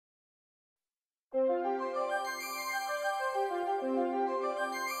The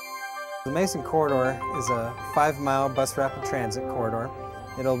Mason Corridor is a 5-mile bus rapid transit corridor.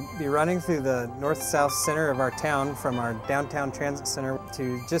 It'll be running through the north-south center of our town from our downtown transit center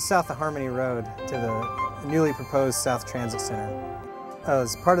to just south of Harmony Road to the newly proposed South Transit Center.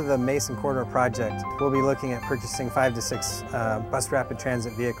 As part of the Mason Corridor project, we'll be looking at purchasing 5 to 6 bus rapid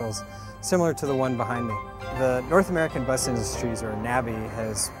transit vehicles similar to the one behind me. The North American Bus Industries, or NABI,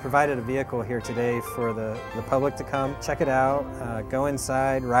 has provided a vehicle here today for the public to come check it out, go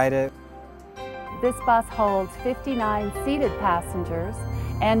inside, ride it. This bus holds 59 seated passengers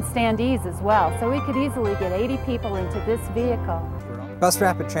and standees as well, so we could easily get 80 people into this vehicle. Bus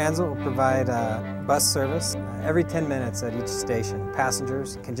Rapid Transit will provide bus service every 10 minutes at each station.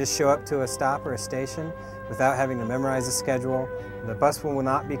 Passengers can just show up to a stop or a station without having to memorize a schedule. The bus will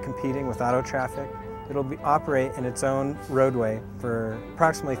not be competing with auto traffic. It'll operate in its own roadway for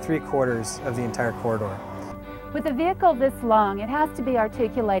approximately 3/4 of the entire corridor. With a vehicle this long, it has to be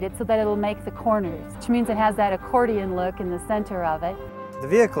articulated so that it'll make the corners, which means it has that accordion look in the center of it. The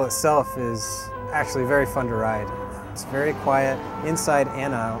vehicle itself is actually very fun to ride. It's very quiet, inside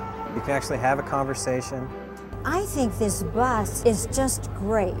and out. You can actually have a conversation. I think this bus is just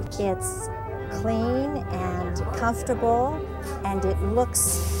great. It's clean and comfortable, and it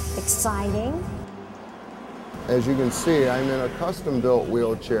looks exciting. As you can see, I'm in a custom-built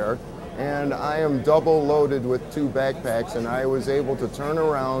wheelchair, and I am double loaded with 2 backpacks, and I was able to turn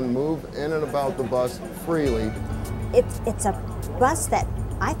around, move in and about the bus freely. It's a bus that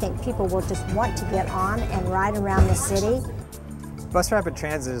I think people will just want to get on and ride around the city. Bus Rapid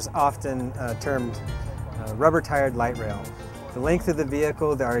Transit is often termed rubber-tired light rail. The length of the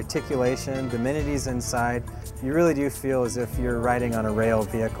vehicle, the articulation, the amenities inside, you really do feel as if you're riding on a rail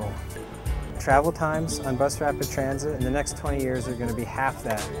vehicle. Travel times on Bus Rapid Transit in the next 20 years are going to be half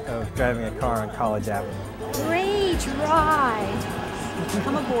that of driving a car on College Avenue. Great ride!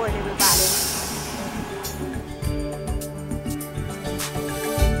 Come aboard, everybody.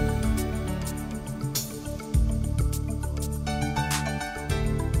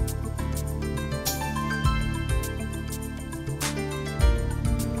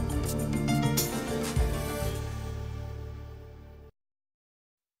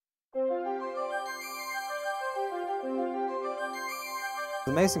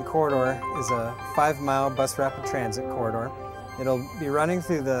 The Mason Corridor is a 5-mile bus rapid transit corridor. It'll be running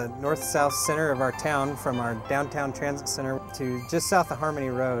through the north-south center of our town from our downtown transit center to just south of Harmony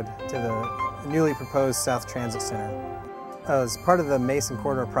Road to the newly proposed South Transit Center. As part of the Mason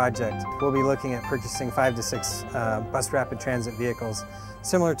Corridor project, we'll be looking at purchasing 5 to 6 bus rapid transit vehicles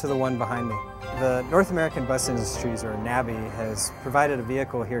similar to the one behind me. The North American Bus Industries, or NABI, has provided a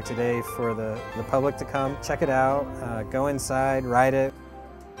vehicle here today for the public to come check it out, go inside, ride it.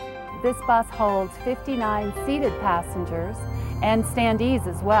 This bus holds 59 seated passengers and standees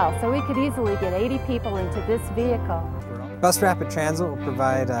as well, so we could easily get 80 people into this vehicle. Bus Rapid Transit will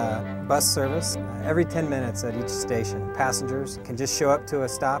provide bus service every 10 minutes at each station. Passengers can just show up to a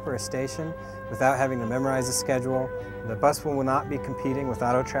stop or a station without having to memorize a schedule. The bus will not be competing with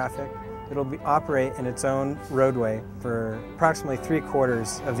auto traffic. It'll operate in its own roadway for approximately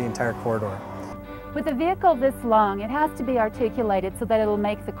 3/4 of the entire corridor. With a vehicle this long, it has to be articulated so that it'll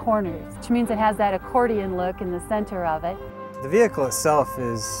make the corners, which means it has that accordion look in the center of it. The vehicle itself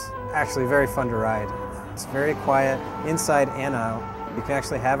is actually very fun to ride. It's very quiet, inside and out. You can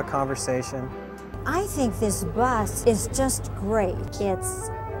actually have a conversation. I think this bus is just great. It's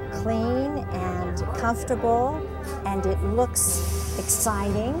clean and comfortable, and it looks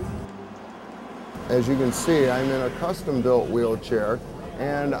exciting. As you can see, I'm in a custom-built wheelchair,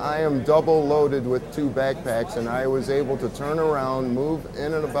 and I am double loaded with 2 backpacks, and I was able to turn around, move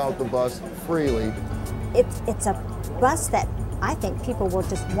in and about the bus freely. It's a bus that I think people will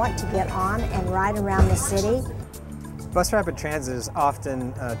just want to get on and ride around the city. Bus Rapid Transit is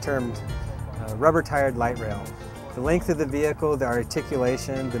often termed rubber-tired light rail. The length of the vehicle, the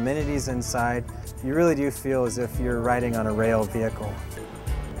articulation, the amenities inside, you really do feel as if you're riding on a rail vehicle.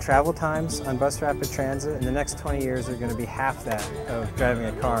 Travel times on Bus Rapid Transit in the next 20 years are going to be half that of driving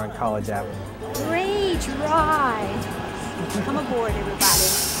a car on College Avenue. Great ride! Come aboard,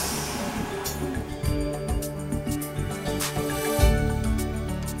 everybody.